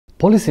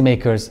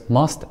Policymakers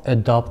must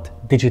adopt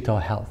digital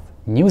health.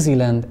 New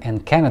Zealand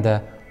and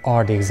Canada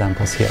are the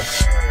examples here.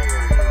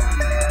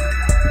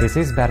 This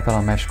is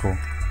Bertalan Mesko,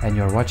 and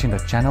you're watching the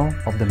channel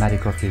of the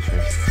Medical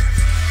Futurist.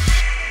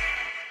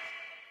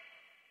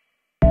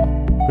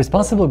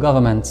 Responsible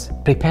governments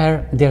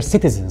prepare their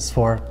citizens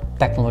for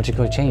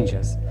technological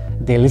changes.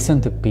 They listen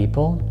to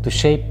people to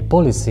shape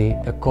policy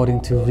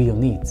according to real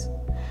needs.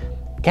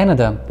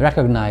 Canada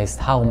recognized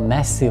how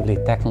massively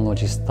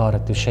technology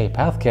started to shape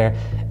healthcare,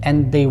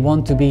 and they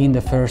want to be in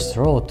the first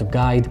row to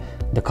guide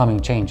the coming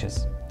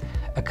changes.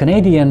 A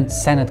Canadian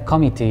Senate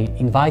committee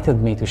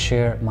invited me to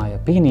share my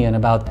opinion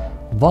about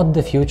what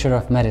the future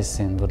of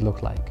medicine would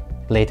look like.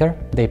 Later,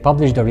 they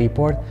published a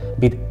report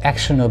with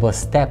actionable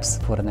steps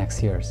for the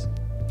next years.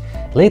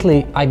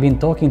 Lately, I've been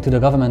talking to the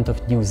government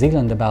of New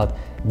Zealand about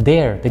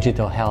their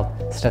digital health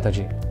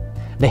strategy.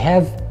 They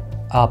have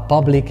a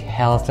public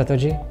health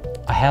strategy,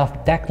 a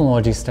health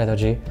technology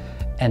strategy,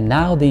 and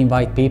now they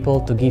invite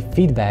people to give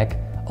feedback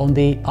on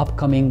the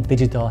upcoming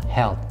digital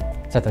health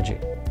strategy.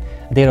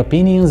 Their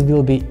opinions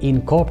will be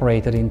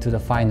incorporated into the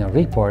final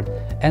report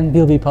and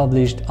will be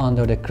published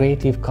under the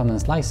Creative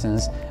Commons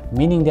license,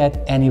 meaning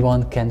that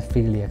anyone can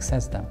freely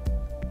access them.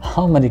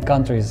 How many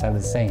countries have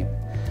the same?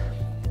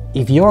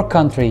 If your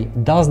country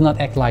does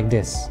not act like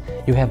this,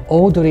 you have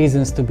all the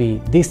reasons to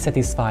be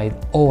dissatisfied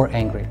or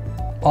angry.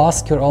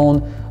 Ask your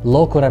own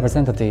local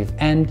representative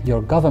and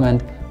your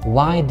government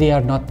why they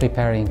are not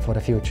preparing for the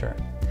future.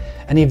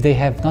 And if they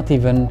have not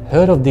even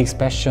heard of the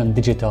expression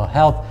digital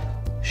health,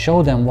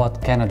 show them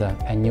what Canada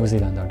and New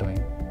Zealand are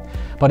doing.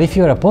 But if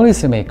you're a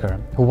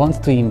policymaker who wants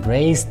to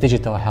embrace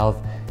digital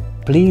health,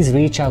 please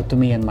reach out to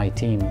me and my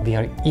team. We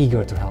are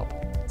eager to help.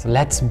 So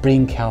let's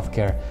bring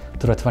healthcare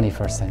to the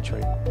 21st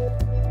century.